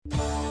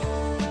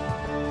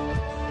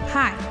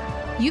Hi,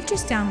 you've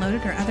just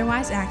downloaded or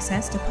otherwise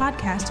accessed a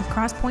podcast of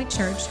Crosspoint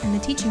Church and the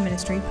teaching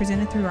ministry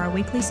presented through our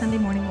weekly Sunday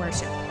morning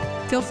worship.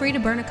 Feel free to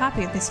burn a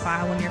copy of this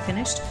file when you're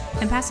finished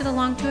and pass it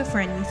along to a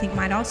friend you think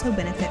might also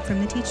benefit from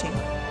the teaching.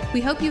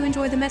 We hope you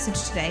enjoy the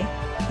message today,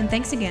 and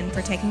thanks again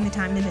for taking the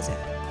time to visit.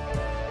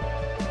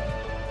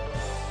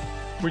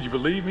 Would you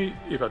believe me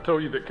if I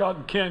told you that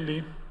cotton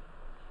candy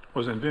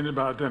was invented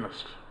by a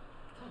dentist?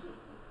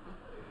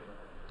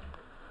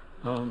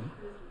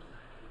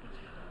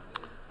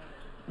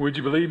 Would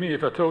you believe me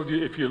if I told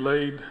you if you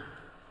laid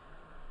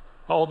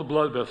all the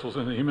blood vessels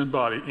in the human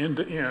body end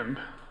to end,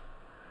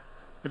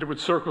 that it would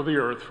circle the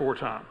earth 4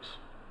 times?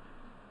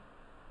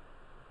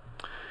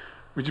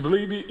 Would you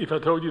believe me if I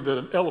told you that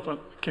an elephant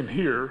can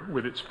hear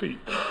with its feet?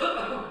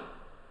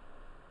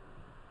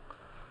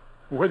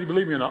 Whether you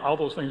believe me or not, all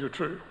those things are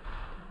true.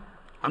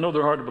 I know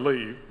they're hard to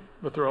believe,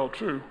 but they're all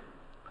true.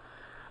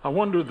 I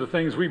wonder the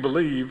things we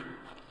believe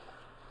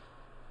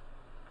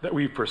that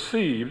we've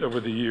perceived over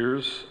the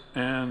years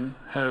and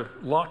have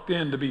locked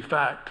in to be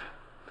fact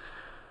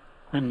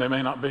when they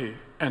may not be.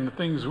 And the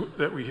things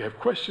that we have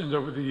questioned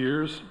over the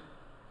years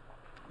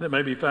that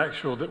may be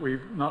factual that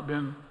we've not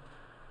been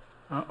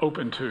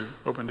open to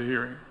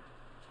hearing.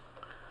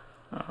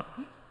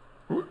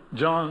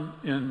 John,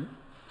 in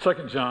 2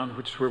 John,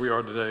 which is where we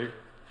are today,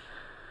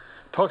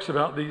 talks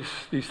about these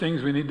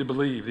things we need to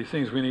believe, these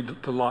things we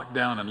need to lock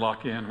down and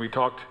lock in. We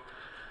talked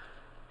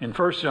in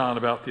 1 John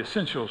about the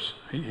essentials.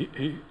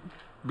 He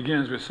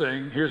begins with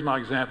saying, here's my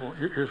example,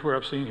 here's where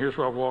I've seen, here's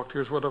where I've walked,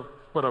 here's what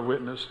I've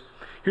witnessed.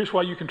 Here's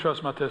why you can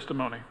trust my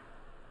testimony.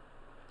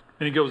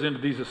 And he goes into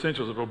these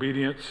essentials of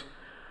obedience,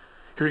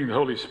 hearing the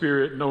Holy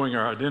Spirit, knowing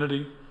our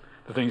identity,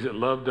 the things that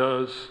love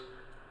does,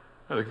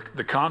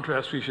 the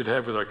contrast we should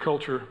have with our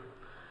culture,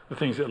 the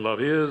things that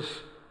love is.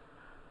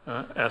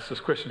 Asked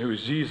this question, who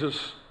is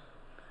Jesus?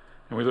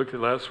 And we looked at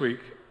last week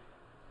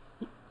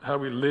how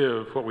we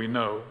live what we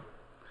know.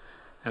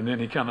 And then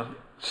he kind of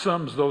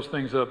sums those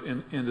things up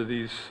into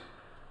these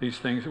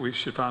things that we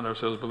should find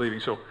ourselves believing.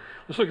 So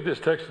let's look at this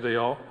text today,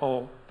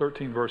 all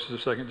 13 verses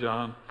of 2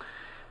 John,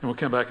 and we'll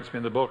come back and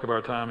spend the bulk of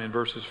our time in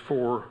verses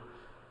 4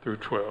 through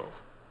 12.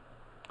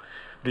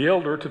 The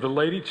elder to the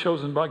lady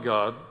chosen by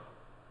God.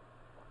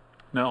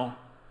 Now,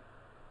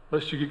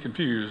 lest you get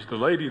confused, the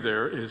lady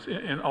there is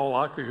in all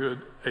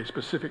likelihood a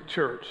specific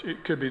church.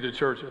 It could be the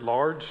church at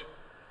large,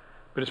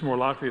 but it's more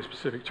likely a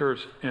specific church,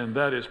 and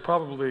that is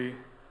probably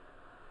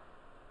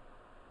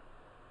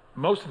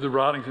most of the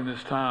writings in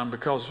this time,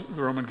 because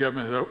the Roman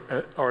government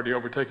had already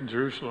overtaken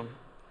Jerusalem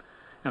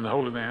and the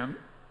Holy Land.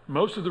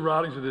 Most of the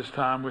writings of this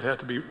time would have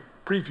to be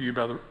previewed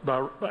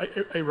by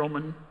a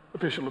Roman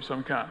official of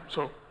some kind.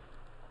 So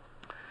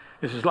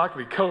this is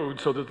likely code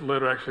so that the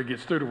letter actually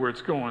gets through to where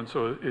it's going.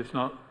 So it's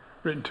not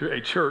written to a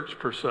church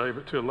per se,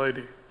 but to a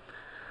lady.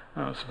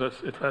 So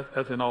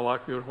that's in all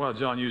likelihood why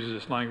John uses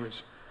this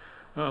language.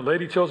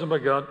 Lady chosen by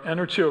God and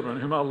her children,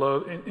 whom I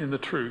love in the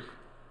truth.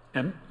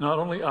 And not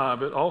only I,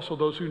 but also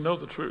those who know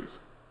the truth.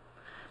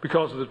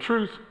 Because of the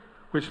truth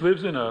which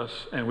lives in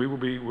us and will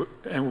be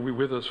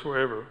with us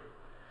forever.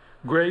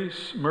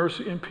 Grace,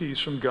 mercy, and peace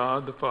from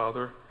God the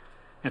Father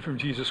and from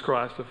Jesus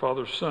Christ, the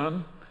Father's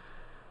Son,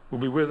 will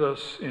be with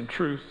us in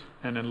truth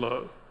and in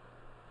love.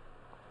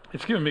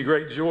 It's given me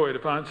great joy to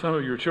find some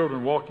of your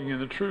children walking in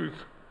the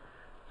truth,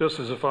 just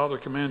as the Father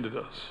commanded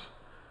us.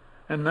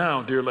 And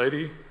now, dear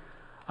lady,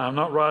 I am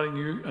not writing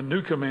you a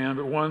new command,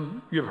 but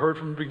one you have heard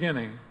from the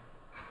beginning.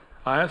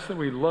 I ask that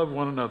we love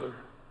one another.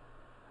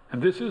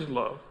 And this is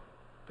love,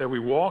 that we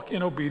walk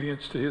in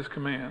obedience to his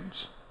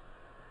commands.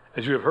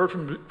 As you have heard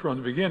from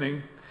the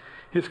beginning,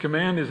 his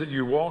command is that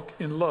you walk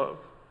in love.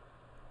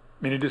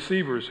 Many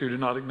deceivers who do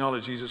not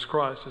acknowledge Jesus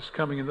Christ as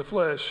coming in the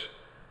flesh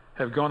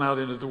have gone out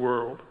into the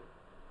world.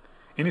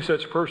 Any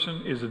such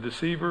person is a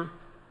deceiver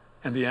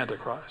and the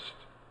Antichrist.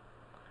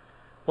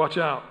 Watch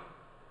out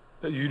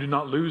that you do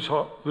not lose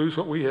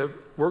what we have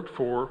worked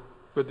for,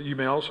 but that you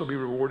may also be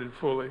rewarded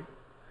fully.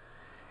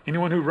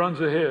 Anyone who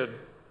runs ahead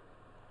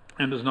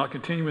and does not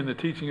continue in the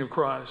teaching of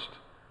Christ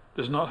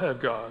does not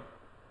have God.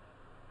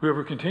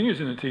 Whoever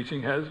continues in the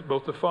teaching has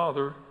both the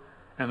Father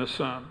and the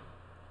Son.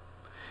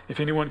 If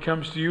anyone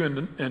comes to you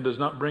and does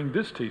not bring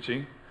this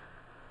teaching,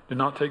 do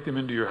not take them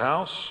into your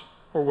house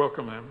or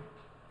welcome them.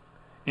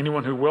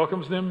 Anyone who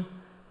welcomes them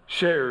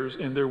shares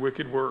in their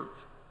wicked work.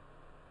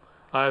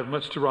 I have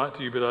much to write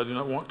to you, but I do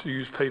not want to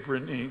use paper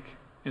and ink.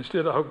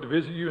 Instead, I hope to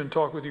visit you and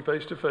talk with you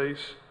face to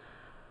face,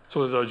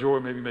 so that our joy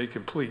may be made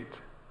complete.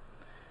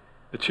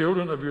 The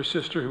children of your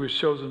sister who is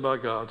chosen by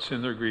God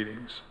send their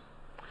greetings.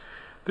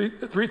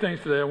 The 3 things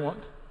today I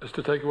want us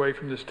to take away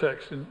from this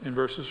text in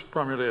verses,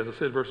 primarily, as I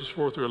said, verses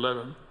 4 through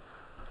 11,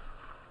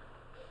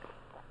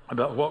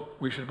 about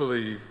what we should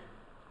believe.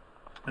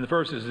 And the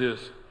first is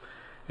this,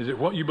 is that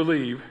what you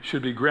believe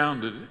should be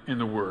grounded in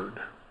the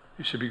Word.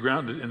 It should be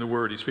grounded in the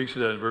Word. He speaks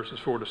of that in verses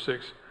 4 to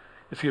 6.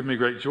 It's given me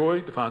great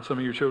joy to find some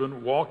of your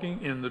children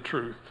walking in the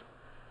truth,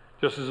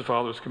 just as the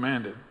Father has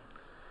commanded.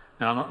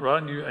 Now, I'm not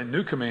writing you a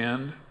new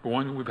command, but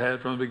one we've had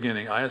from the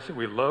beginning. I ask that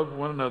we love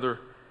one another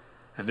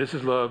And this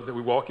is love, that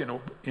we walk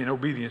in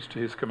obedience to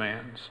his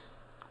commands.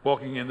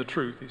 Walking in the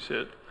truth, he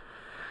said.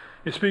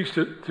 It speaks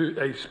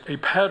to a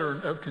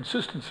pattern of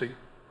consistency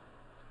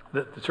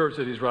that the church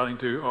that he's writing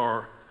to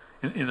are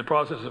in the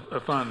process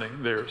of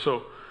finding there.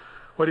 So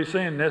what he's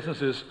saying in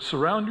essence is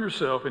surround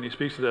yourself, and he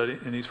speaks to that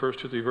in these first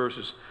 2-3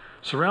 verses.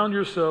 Surround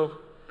yourself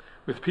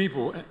with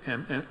people,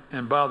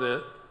 and by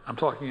that, I'm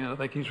talking, I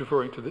think he's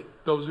referring to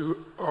those who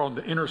are on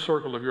the inner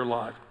circle of your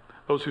life,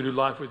 those who do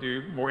life with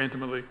you more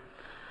intimately.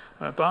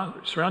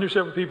 Surround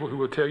yourself with people who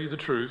will tell you the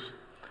truth,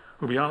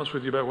 who will be honest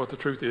with you about what the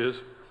truth is,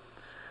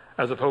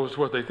 as opposed to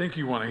what they think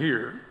you want to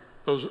hear.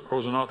 Those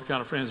are not the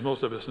kind of friends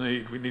most of us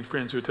need. We need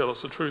friends who tell us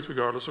the truth,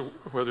 regardless of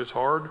whether it's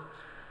hard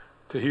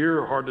to hear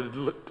or hard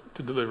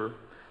to deliver.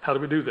 How do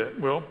we do that?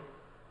 Well,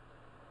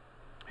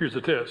 here's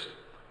the test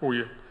for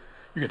you.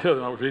 You can tell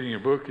that I was reading a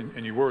book,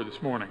 and you were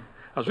this morning.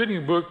 I was reading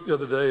a book the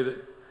other day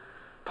that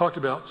talked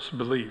about some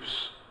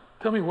beliefs.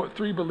 Tell me what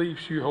 3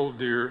 beliefs you hold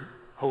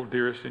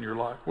dearest in your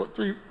life. What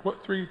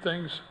three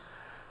things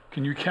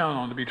can you count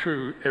on to be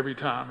true every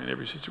time in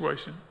every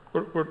situation?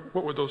 What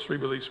would those 3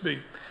 beliefs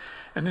be?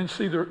 And then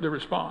see their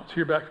response.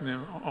 Hear back from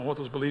them on what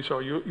those beliefs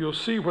are. You'll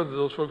see whether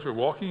those folks are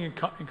walking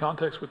in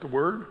context with the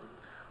Word,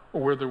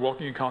 or whether they're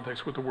walking in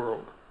context with the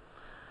world,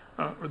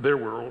 their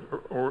world,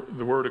 or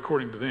the Word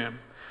according to them.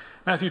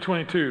 Matthew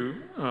 22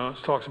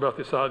 talks about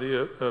this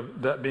idea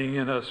of that being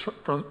in us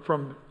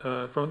from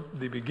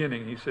the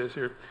beginning. He says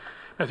here,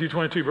 Matthew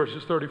 22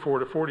 verses 34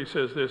 to 40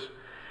 says this: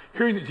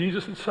 hearing that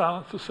Jesus had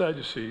silenced the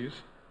Sadducees,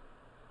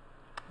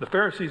 the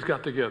Pharisees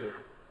got together.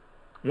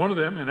 One of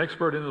them, an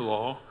expert in the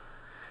law,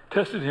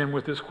 tested him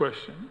with this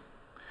question: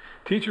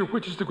 "Teacher,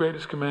 which is the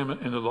greatest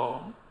commandment in the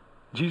law?"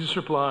 Jesus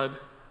replied,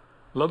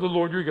 "Love the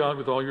Lord your God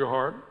with all your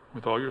heart,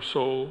 with all your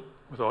soul,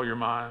 with all your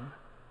mind.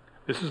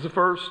 This is the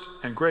first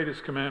and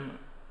greatest commandment.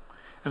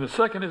 And the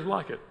second is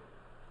like it.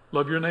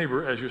 Love your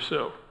neighbor as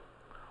yourself.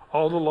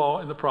 All the law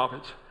and the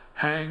prophets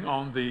hang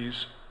on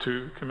these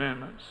 2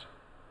 commandments."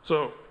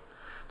 So,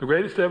 the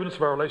greatest evidence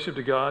of our relationship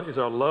to God is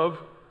our love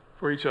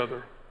for each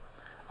other,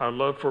 our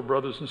love for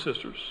brothers and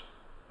sisters.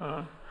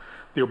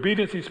 The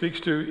obedience he speaks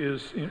to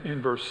is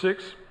in verse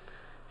 6,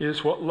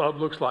 is what love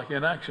looks like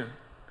in action.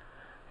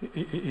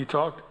 He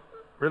talked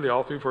really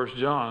all through 1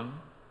 John,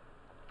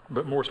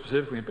 but more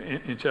specifically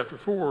in chapter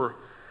 4,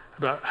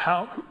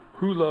 about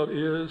who love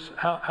is,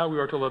 how we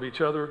are to love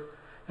each other,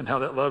 and how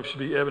that love should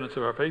be evidence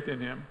of our faith in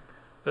him.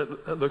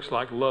 That looks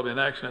like love in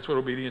action. That's what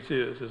obedience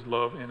is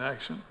love in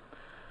action.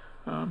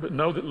 But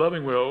know that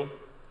loving well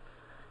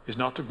is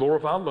not to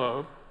glorify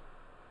love.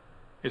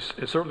 It's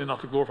certainly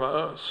not to glorify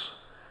us.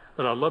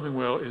 But our loving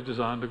well is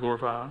designed to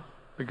glorify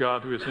the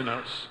God who is in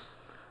us,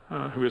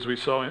 who, as we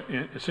saw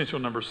in essential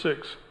number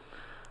 6,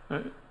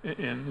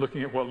 in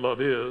looking at what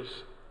love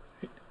is,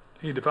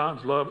 he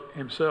defines love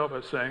himself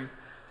as saying,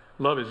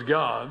 love is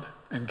God,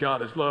 and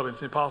God is love.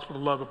 It's impossible to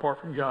love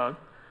apart from God,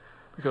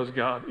 because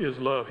God is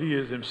love. He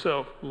is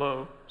himself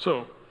love.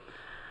 So,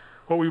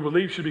 what we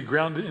believe should be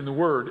grounded in the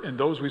Word, and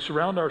those we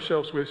surround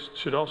ourselves with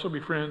should also be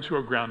friends who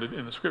are grounded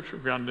in the Scripture,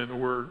 grounded in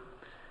the Word,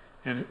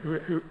 and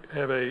who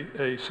have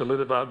a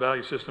solidified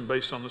value system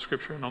based on the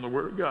Scripture and on the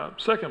Word of God.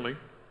 Secondly,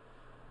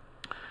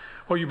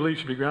 what you believe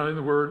should be grounded in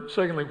the Word.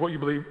 Secondly, what you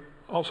believe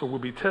also will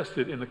be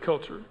tested in the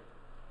culture.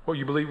 What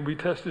you believe will be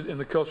tested in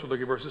the culture. Look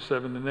at verses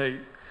 7 and 8.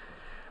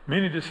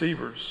 Many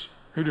deceivers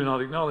who do not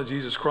acknowledge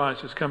Jesus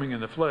Christ as coming in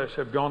the flesh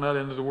have gone out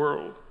into the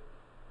world.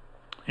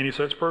 Any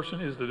such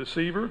person is the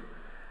deceiver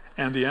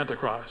and the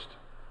Antichrist.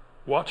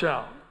 Watch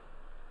out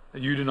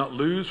that you do not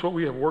lose what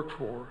we have worked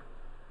for,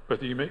 but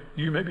that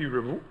you may be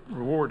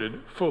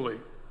rewarded fully.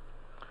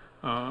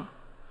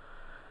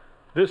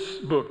 This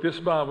book, this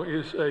Bible,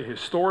 is a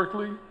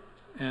historically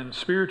and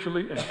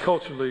spiritually and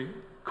culturally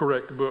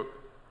correct book.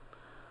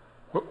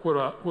 What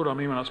do I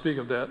mean when I speak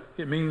of that?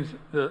 It means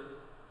that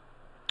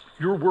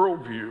your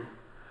worldview,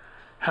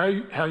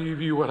 how you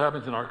view what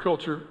happens in our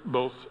culture,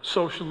 both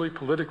socially,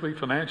 politically,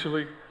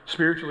 financially,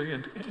 spiritually,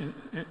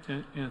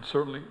 and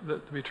certainly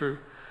that to be true,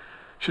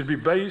 should be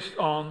based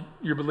on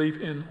your belief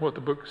in what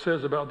the book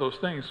says about those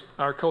things.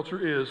 Our culture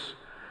is,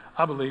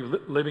 I believe,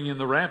 living in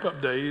the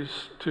ramp-up days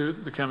to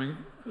the coming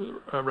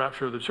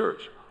rapture of the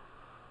church.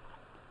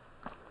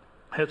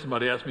 I had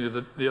somebody ask me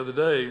the other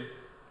day,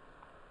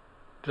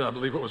 did I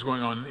believe what was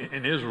going on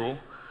in Israel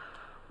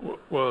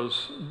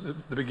was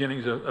the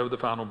beginnings of the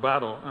final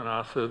battle? And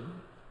I said,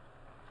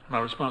 my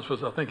response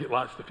was, I think it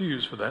lights the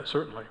fuse for that,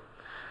 certainly.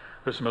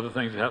 There's some other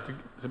things that have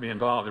to be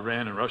involved.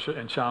 Iran and Russia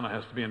and China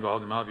has to be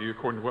involved, in my view,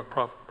 according to what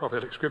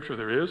prophetic scripture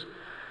there is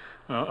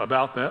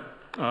about that.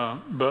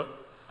 But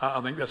I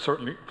think that's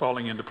certainly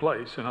falling into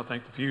place, and I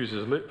think the fuse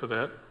is lit for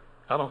that.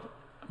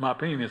 My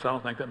opinion is I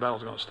don't think that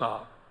battle's going to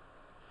stop.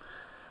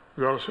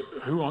 Regardless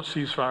of who wants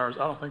ceasefires,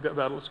 I don't think that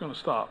battle is going to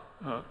stop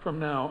from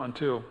now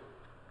until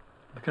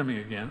the coming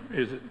again.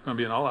 Is it going to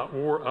be an all-out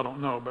war? I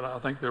don't know, but I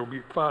think there will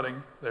be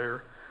fighting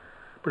there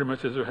pretty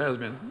much as there has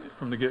been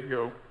from the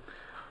get-go.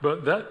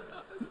 But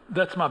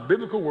that's my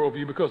biblical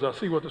worldview, because I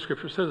see what the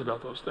Scripture says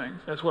about those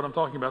things. That's what I'm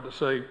talking about to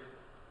say,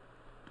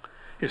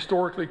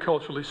 historically,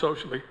 culturally,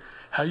 socially,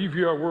 how you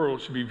view our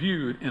world should be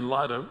viewed in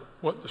light of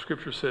what the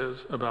Scripture says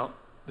about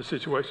the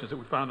situations that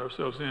we find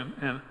ourselves in,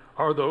 and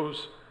are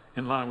those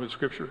in line with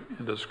Scripture,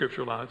 and does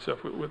Scripture align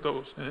itself with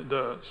those? And it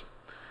does.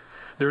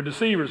 There are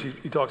deceivers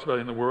he talks about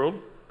in the world.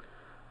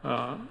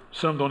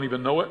 Some don't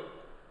even know it,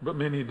 but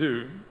many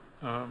do.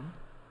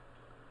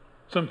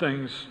 Some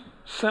things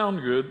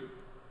sound good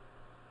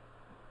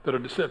that are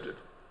deceptive.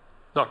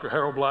 Dr.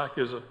 Harold Black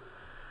is a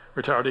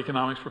retired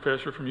economics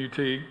professor from UT.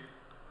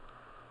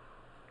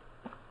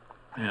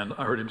 And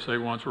I heard him say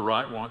once, or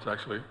write once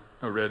actually,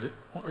 I read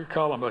a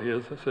column by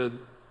his that said,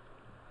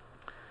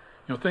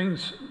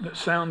 things that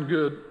sound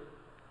good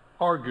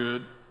are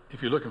good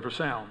if you're looking for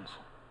sounds.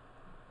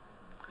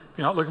 If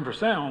you're not looking for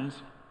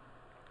sounds,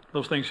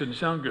 those things shouldn't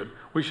sound good.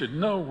 We should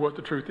know what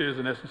the truth is,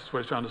 in essence, is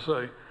what he's trying to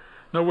say.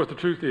 Know what the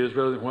truth is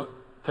rather than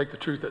take the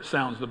truth that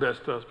sounds the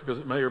best to us, because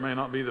it may or may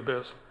not be the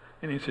best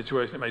in any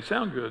situation. It may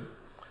sound good,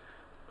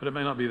 but it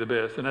may not be the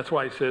best. And that's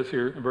why he says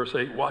here in verse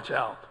 8, watch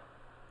out.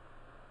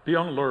 Be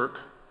on alert.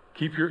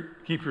 Keep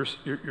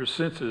your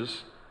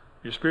senses,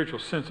 your spiritual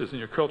senses and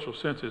your cultural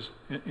senses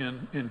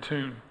in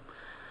tune.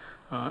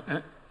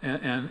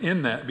 And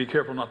in that, be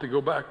careful not to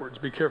go backwards.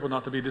 Be careful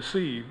not to be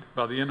deceived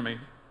by the enemy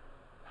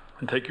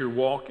and take your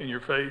walk and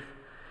your faith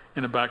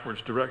in a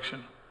backwards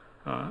direction.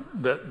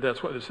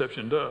 That's what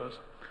deception does.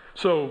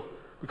 So,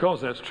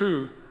 because that's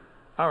true,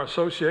 our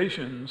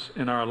associations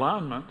and our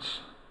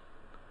alignments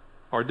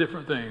are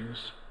different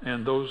things,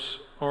 and those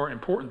are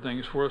important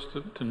things for us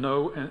to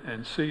know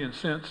and see and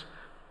sense.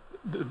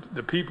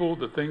 The people,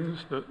 the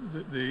things,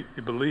 the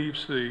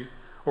beliefs, the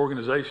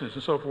organizations,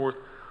 and so forth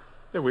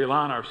that we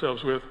align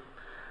ourselves with.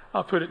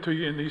 I've put it to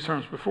you in these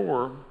terms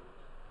before,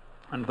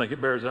 and I think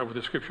it bears out with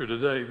the Scripture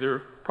today. There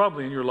are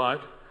probably in your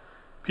life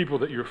people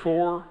that you're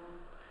for,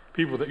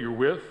 people that you're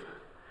with,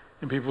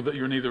 and people that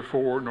you're neither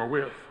for nor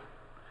with.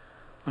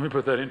 Let me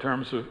put that in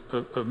terms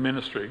of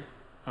ministry.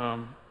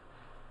 I'm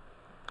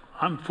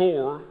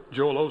for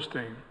Joel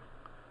Osteen,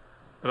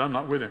 but I'm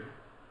not with him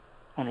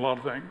on a lot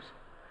of things.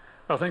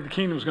 I think the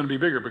kingdom is going to be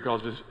bigger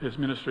because of his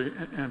ministry,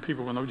 and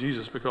people will know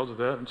Jesus because of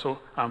that. And so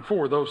I'm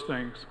for those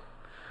things.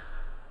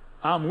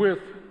 I'm with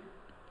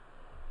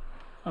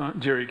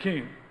Jerry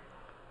King.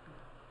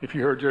 If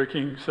you heard Jerry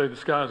King say the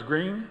sky is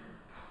green,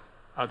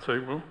 I'd say,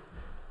 well,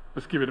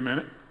 let's give it a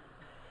minute.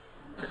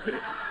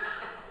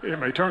 It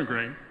may turn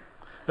green.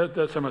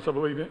 That's how much I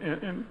believe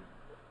in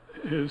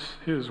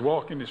his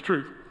walk and his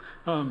truth.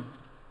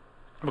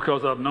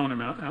 Because I've known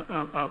him,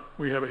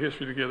 we have a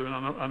history together, and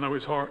I know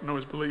his heart, know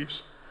his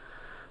beliefs.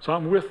 So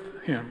I'm with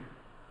him.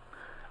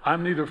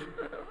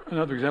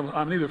 Another example,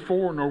 I'm neither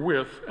for nor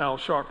with Al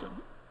Sharpton,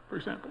 for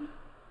example.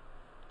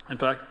 In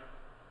fact,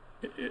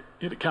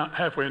 it kind of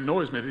halfway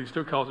annoys me that he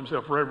still calls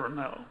himself Reverend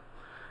now.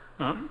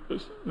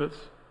 Let's let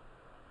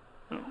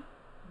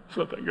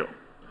that go.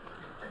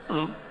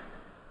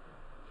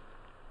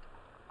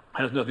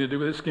 Has nothing to do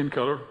with his skin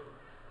color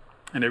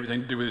and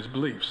everything to do with his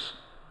beliefs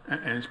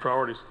and his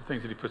priorities, the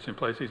things that he puts in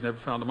place. He's never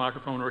found a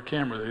microphone or a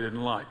camera that he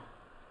didn't like.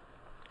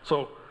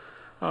 So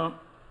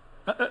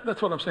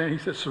that's what I'm saying. He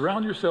says,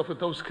 surround yourself with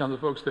those kinds of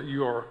folks that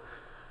you are.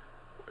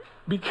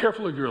 Be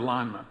careful of your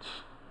alignments.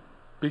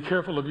 Be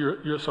careful of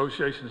your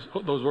associations,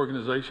 those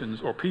organizations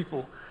or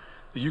people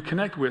that you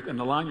connect with and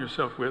align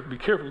yourself with. Be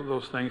careful of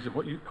those things and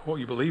what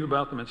you believe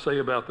about them and say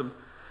about them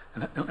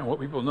and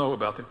what people know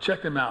about them.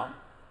 Check them out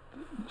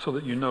so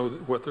that you know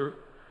that what they're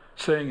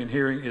saying and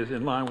hearing is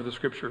in line with the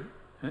Scripture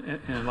and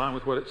in line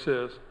with what it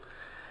says.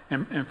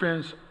 And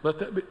friends, let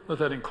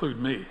that include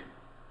me.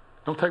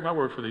 Don't take my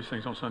word for these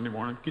things on Sunday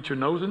morning. Get your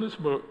nose in this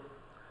book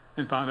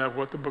and find out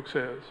what the book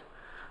says.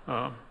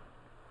 I'm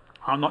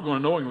not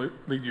going to knowingly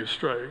lead you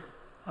astray,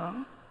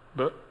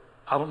 but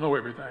I don't know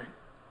everything.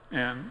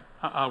 And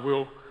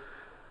I'll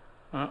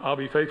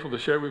be faithful to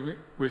share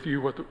with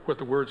you what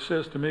the Word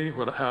says to me,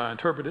 how I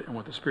interpret it, and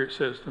what the Spirit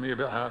says to me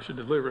about how I should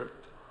deliver it.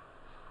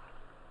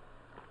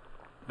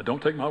 But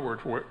don't take my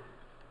word for it.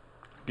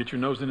 Get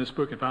your nose in this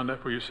book and find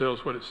out for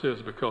yourselves what it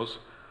says, because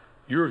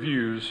your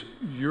views,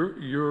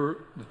 the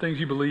things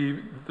you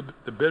believe,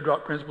 the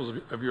bedrock principles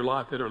of your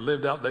life that are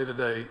lived out day to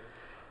day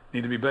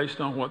need to be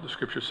based on what the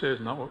Scripture says,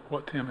 not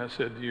what Tim has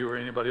said to you or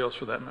anybody else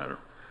for that matter,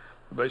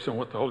 but based on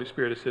what the Holy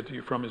Spirit has said to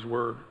you from His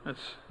Word.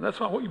 That's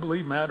not what you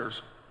believe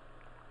matters.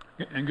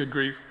 And good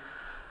grief,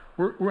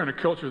 we're in a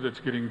culture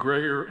that's getting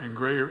grayer and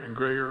grayer and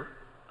grayer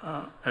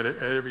at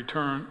every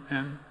turn,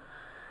 and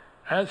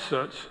as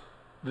such,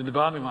 the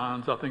dividing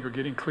lines, I think, are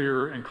getting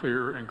clearer and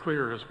clearer and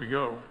clearer as we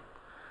go.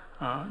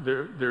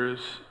 There's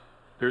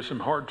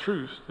some hard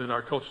truths that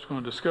our culture is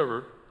going to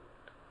discover,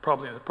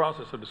 probably in the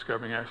process of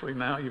discovering actually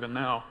even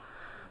now.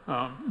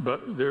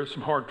 But there's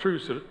some hard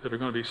truths that are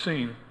going to be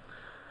seen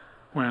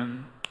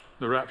when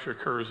the rapture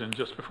occurs and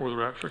just before the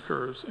rapture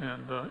occurs.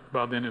 And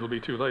by then it'll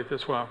be too late.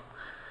 That's why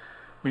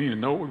we need to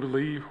know what we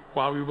believe,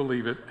 why we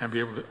believe it, and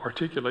be able to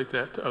articulate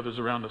that to others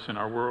around us in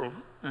our world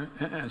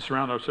and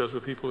surround ourselves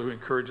with people who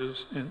encourage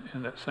us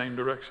in that same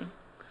direction.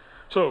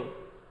 So,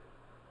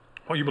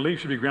 what you believe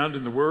should be grounded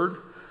in the Word.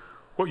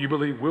 What you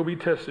believe will be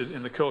tested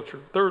in the culture.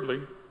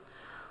 Thirdly,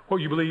 What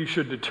you believe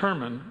should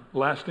determine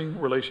lasting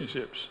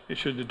relationships. It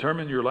should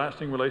determine your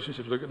lasting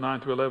relationships. Look at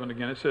 9 through 11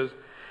 again. It says,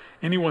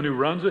 anyone who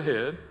runs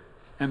ahead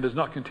and does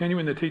not continue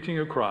in the teaching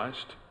of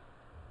Christ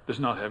does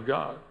not have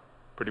God.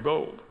 Pretty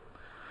bold.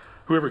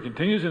 Whoever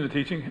continues in the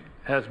teaching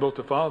has both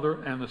the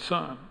Father and the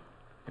Son.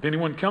 If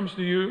anyone comes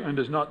to you and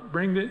does not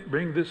bring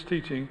this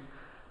teaching,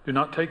 do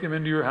not take them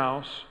into your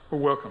house or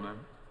welcome them.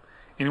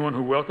 Anyone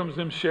who welcomes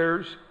them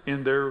shares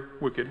in their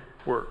wicked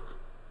work.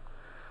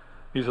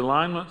 These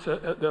alignments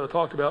that I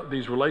talked about,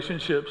 these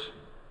relationships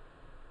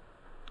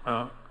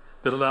that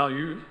allow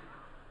you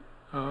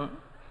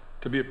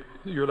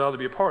you're allowed to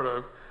be a part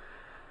of,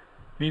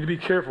 you need to be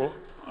careful.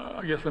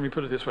 I guess let me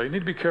put it this way. You need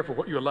to be careful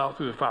what you allow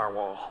through the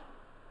firewall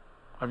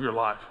of your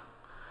life.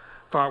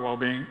 Firewall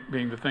being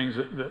the things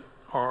that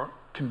are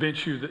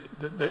convince you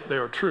that they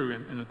are true,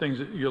 and the things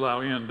that you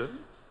allow in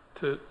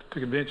to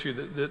convince you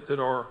that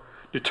are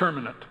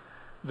determinate,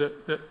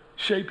 that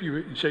shape you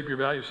and shape your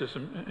value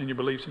system and your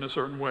beliefs in a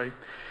certain way.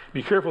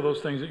 Be careful of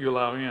those things that you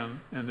allow in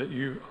and that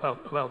you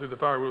allow through the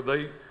firewall.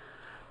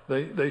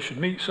 They should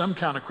meet some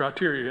kind of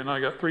criteria, and I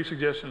got 3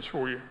 suggestions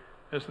for you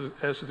as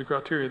to the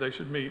criteria they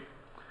should meet,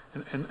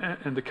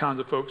 and the kinds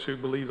of folks who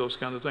believe those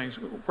kinds of things.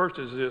 First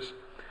is this: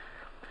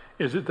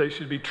 is that they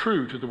should be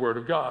true to the Word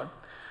of God.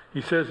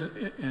 He says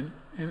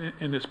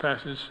in this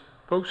passage,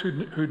 folks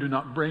who do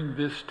not bring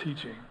this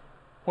teaching.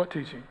 What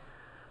teaching?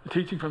 The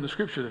teaching from the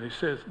Scripture that he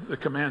says, the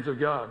commands of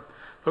God.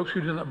 Folks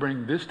who do not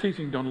bring this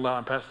teaching, don't allow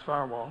them past the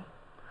firewall.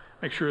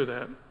 Make sure of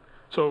that.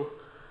 So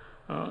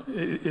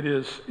it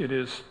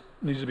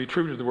needs to be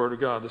true to the Word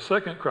of God. The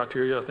second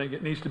criteria, I think,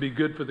 it needs to be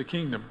good for the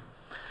kingdom.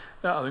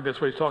 Now, I think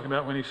that's what he's talking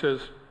about when he says,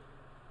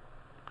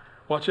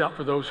 watch out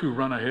for those who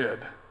run ahead.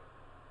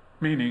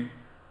 Meaning,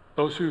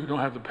 those who don't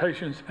have the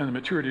patience and the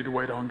maturity to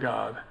wait on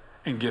God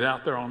and get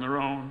out there on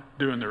their own,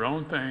 doing their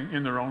own thing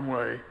in their own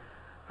way,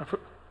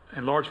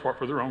 in large part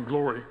for their own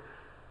glory.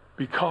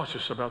 Be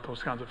cautious about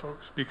those kinds of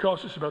folks. Be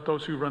cautious about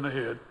those who run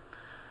ahead,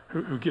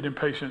 who get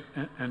impatient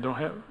and don't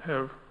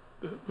have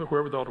the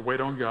wherewithal to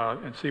wait on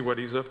God and see what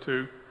he's up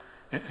to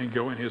and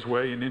go in his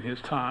way and in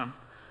his time.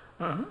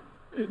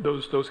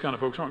 Those kind of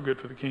folks aren't good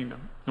for the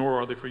kingdom, nor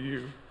are they for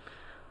you.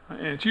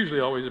 And it's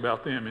usually always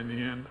about them in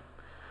the end.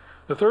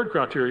 The third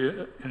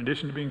criteria, in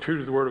addition to being true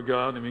to the Word of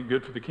God and being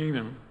good for the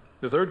kingdom,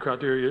 the third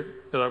criteria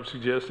that I would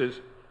suggest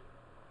is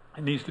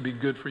it needs to be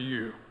good for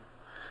you.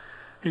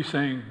 He's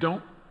saying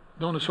don't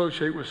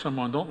associate with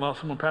someone, don't allow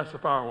someone past the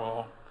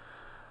firewall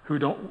who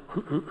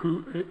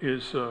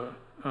is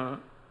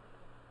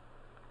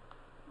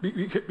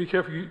be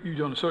careful you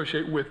don't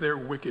associate with their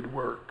wicked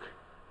work.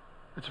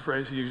 That's a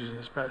phrase he uses in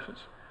this passage.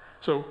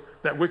 So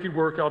that wicked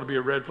work ought to be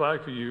a red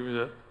flag for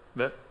you,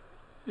 that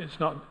it's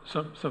not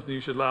something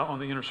you should allow on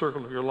the inner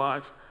circle of your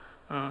life.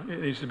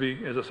 It needs to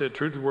be, as I said,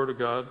 true to the Word of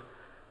God.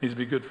 It needs to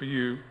be good for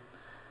you.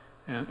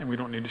 And we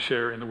don't need to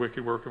share in the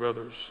wicked work of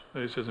others,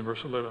 as it says in verse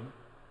 11.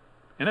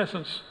 In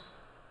essence,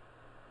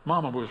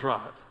 Mama was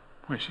right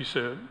when she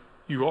said,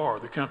 you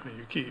are the company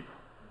you keep.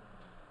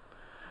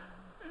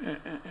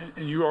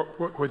 And you are,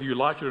 whether you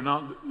like it or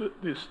not,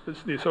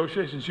 the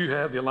associations you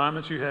have, the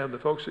alignments you have, the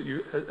folks that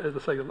you, as I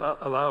say,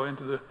 allow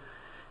into the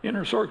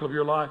inner circle of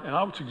your life. And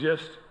I would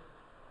suggest,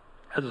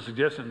 as a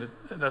suggestion,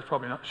 that's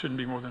probably shouldn't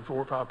be more than 4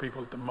 or 5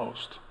 people at the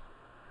most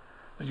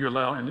that you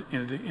allow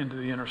into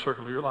the inner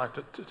circle of your life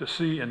to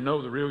see and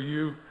know the real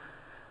you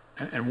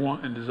and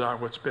want and desire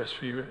what's best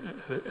for you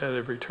at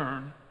every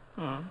turn.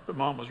 But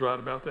Mom was right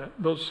about that.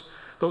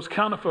 Those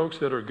kind of folks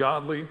that are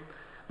godly,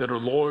 that are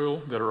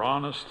loyal, that are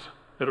honest,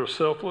 that are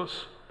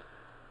selfless,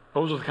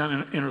 those are the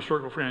kind of inner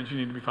circle friends you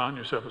need to be finding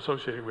yourself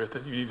associated with,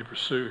 that you need to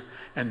pursue.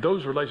 And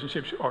those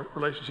relationships are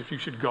relationships you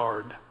should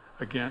guard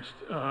against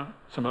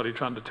somebody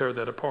trying to tear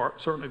that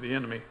apart. Certainly the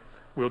enemy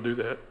will do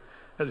that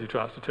as he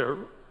tries to tear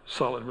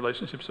solid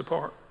relationships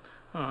apart.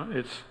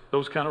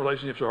 Those kind of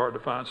relationships are hard to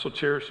find, so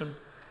cherish them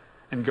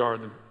and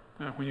guard them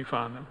when you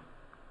find them.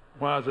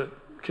 Why is that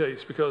the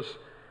case? Because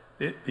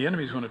the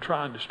enemy is going to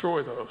try and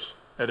destroy those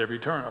at every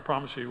turn. I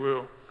promise you he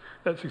will.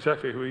 That's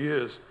exactly who he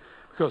is,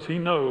 because he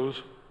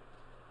knows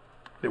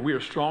that we are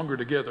stronger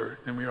together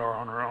than we are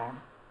on our own.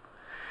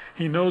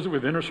 He knows that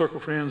with inner circle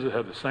friends that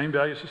have the same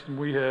value system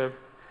we have,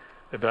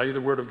 that value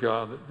the Word of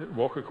God, that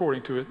walk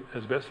according to it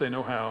as best they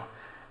know how,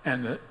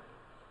 and that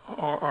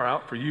are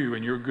out for you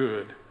and your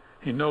good.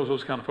 He knows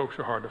those kind of folks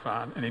are hard to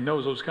find, and he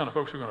knows those kind of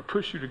folks are going to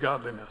push you to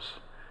godliness.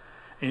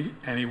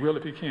 And he will,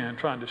 if he can,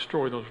 try and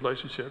destroy those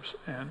relationships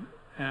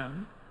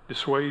and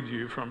dissuade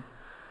you from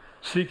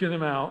seeking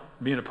them out,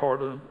 being a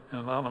part of them,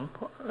 and allowing them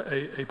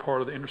a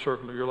part of the inner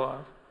circle of your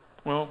life.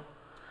 Well,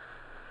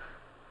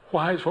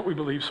 why is what we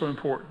believe so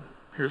important?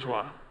 Here's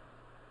why.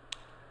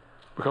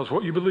 Because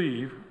what you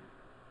believe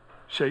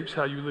shapes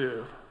how you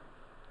live.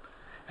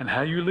 And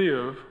how you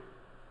live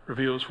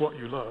reveals what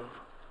you love.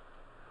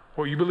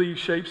 What you believe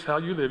shapes how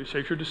you live. It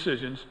shapes your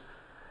decisions.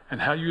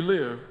 And how you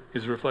live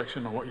is a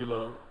reflection of what you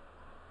love.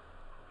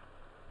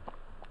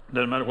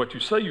 Doesn't matter what you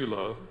say you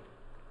love.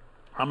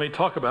 I may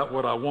talk about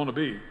what I want to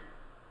be,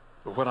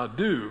 but what I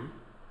do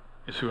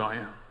is who I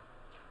am.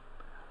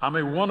 I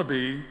may want to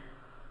be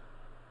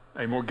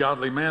a more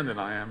godly man than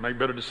I am, make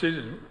better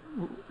decisions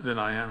than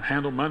I am,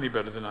 handle money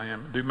better than I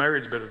am, do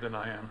marriage better than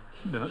I am,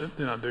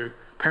 than I do,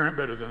 parent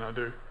better than I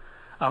do.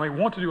 I may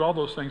want to do all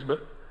those things,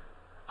 but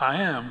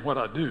I am what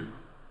I do,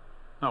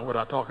 not what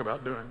I talk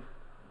about doing.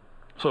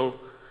 So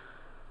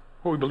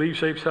what we believe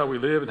shapes how we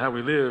live, and how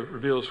we live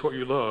reveals what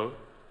you love.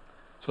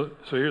 So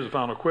here's the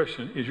final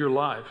question. Is your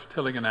life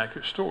telling an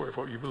accurate story of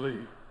what you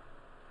believe?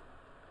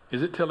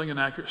 Is it telling an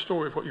accurate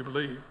story of what you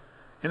believe?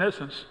 In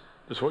essence,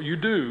 does what you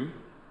do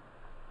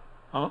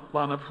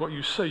line up with what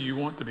you say you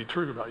want to be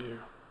true about you?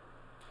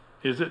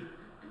 Does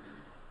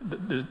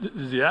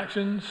the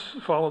actions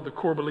follow the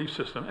core belief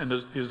system? And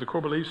is the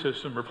core belief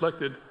system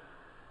reflected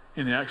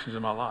in the actions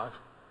of my life?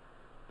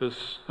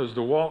 Does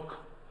the walk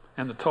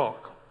and the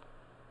talk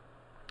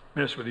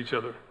mess with each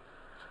other?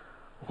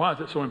 Why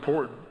is it so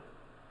important?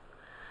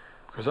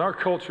 Because our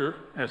culture,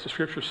 as the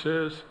scripture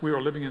says, we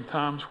are living in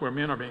times where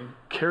men are being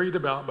carried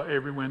about by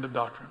every wind of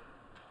doctrine.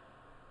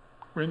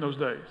 We're in those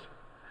days.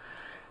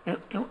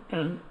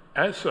 And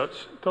as such,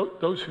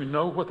 those who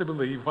know what they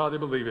believe, why they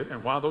believe it,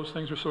 and why those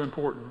things are so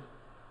important,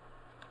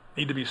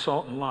 need to be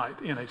salt and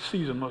light in a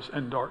seasonless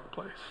and dark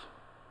place.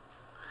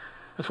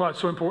 That's why it's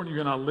so important you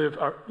and I live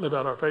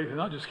out our faith, and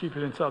not just keep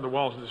it inside the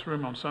walls of this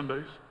room on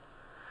Sundays,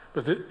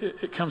 but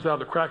it comes out of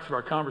the cracks of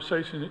our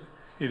conversation.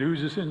 It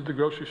oozes into the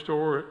grocery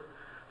store. It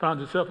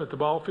finds itself at the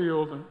ball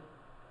field, and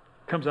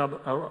comes out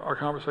of our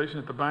conversation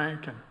at the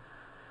bank. And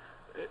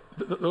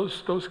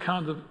those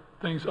kinds of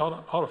things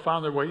ought to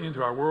find their way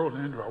into our world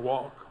and into our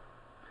walk.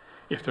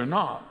 If they're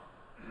not,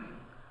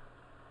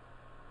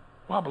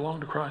 why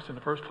belong to Christ in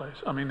the first place?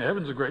 I mean,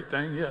 heaven's a great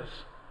thing, yes.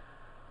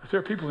 If there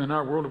are people in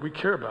our world that we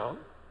care about,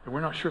 but we're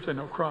not sure if they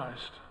know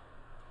Christ,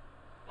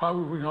 why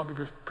would we not be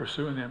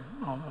pursuing them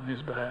on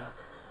his behalf?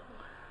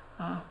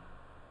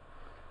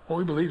 What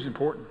we believe is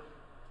important.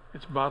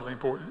 It's vitally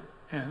important.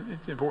 And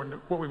it's important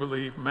that what we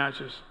believe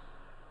matches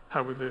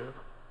how we live.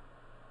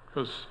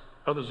 Because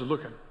others are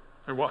looking.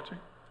 They're watching.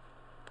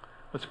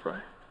 Let's pray.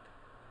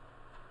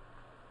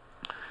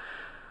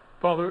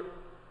 Father,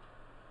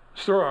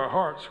 stir our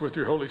hearts with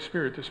your Holy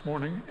Spirit this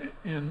morning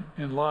in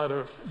light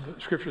of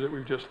the scripture that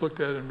we've just looked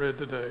at and read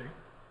today.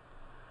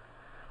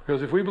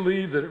 Because if we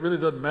believe that it really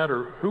doesn't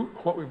matter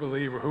what we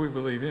believe or who we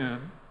believe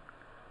in,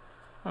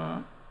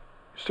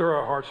 stir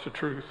our hearts to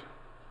truth.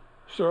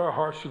 Stir our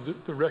hearts to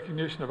the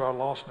recognition of our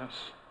lostness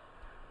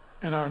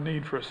and our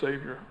need for a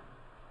Savior.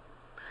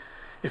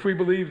 If we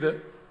believe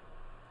that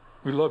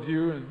we love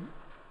you and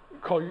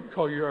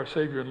call you our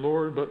Savior and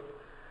Lord, but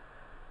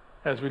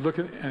as we look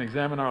at and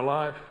examine our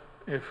life,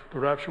 if the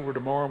rapture were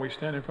tomorrow and we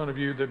stand in front of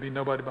you, there'd be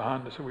nobody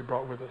behind us that we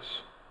brought with us.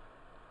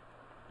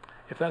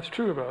 If that's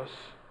true of us,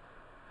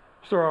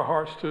 stir our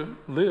hearts to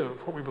live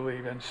what we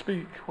believe and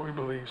speak what we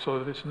believe so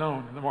that it's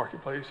known in the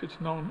marketplace, it's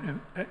known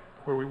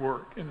where we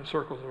work, in the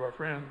circles of our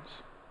friends.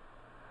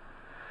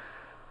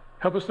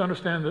 Help us to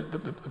understand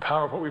the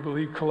power of what we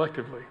believe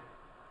collectively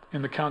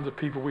in the kinds of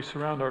people we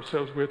surround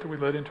ourselves with, that we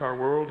let into our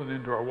world and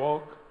into our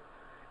walk,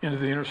 into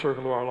the inner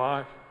circle of our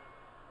life,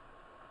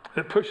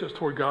 that push us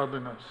toward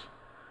godliness,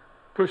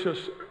 push us,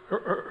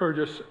 urge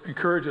us,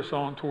 encourage us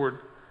on toward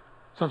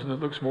something that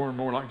looks more and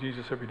more like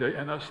Jesus every day,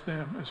 and us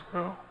them as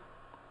well.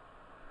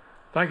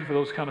 Thank you for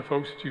those kind of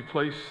folks that you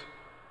place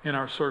in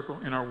our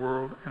circle, in our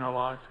world, in our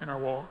life, in our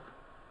walk.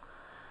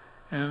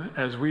 And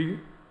as we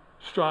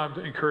strive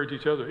to encourage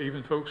each other,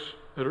 even folks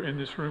that are in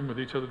this room with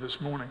each other this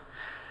morning,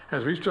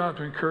 as we strive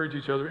to encourage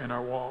each other in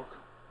our walk,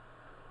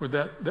 would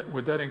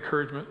that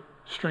encouragement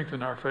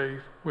strengthen our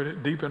faith? Would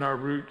it deepen our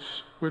roots?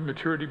 Would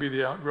maturity be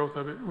the outgrowth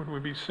of it? Would we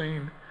be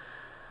seen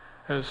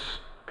as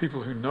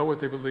people who know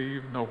what they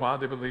believe, know why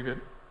they believe it,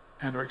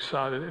 and are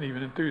excited and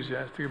even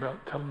enthusiastic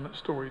about telling that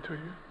story to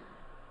you?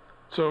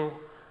 So,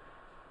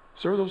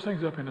 stir those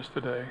things up in us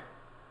today.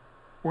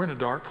 We're in a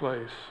dark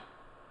place.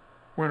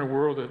 We're in a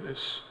world that is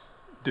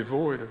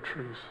devoid of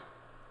truth.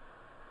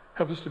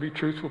 Help us to be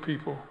truthful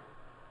people,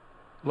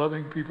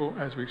 loving people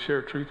as we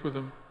share truth with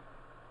them,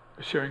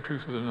 but sharing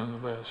truth with them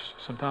nonetheless.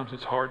 Sometimes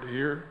it's hard to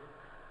hear.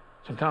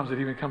 Sometimes it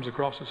even comes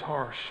across as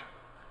harsh.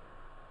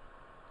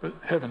 But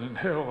heaven and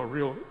hell are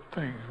real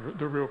things.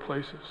 They're real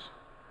places.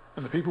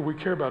 And the people we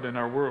care about in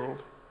our world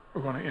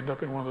are going to end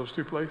up in one of those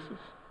two places.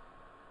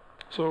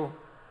 So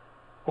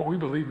what we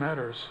believe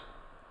matters.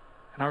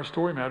 And our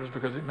story matters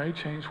because it may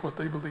change what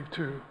they believe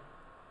too.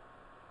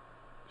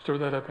 Stir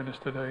that up in us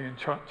today and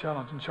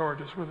challenge and charge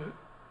us with it.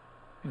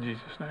 In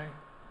Jesus' name,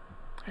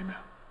 amen.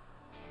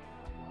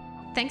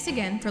 Thanks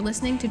again for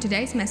listening to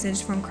today's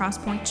message from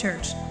Crosspoint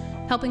Church,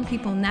 helping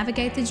people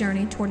navigate the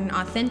journey toward an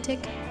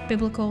authentic,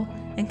 biblical,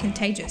 and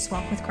contagious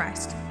walk with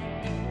Christ.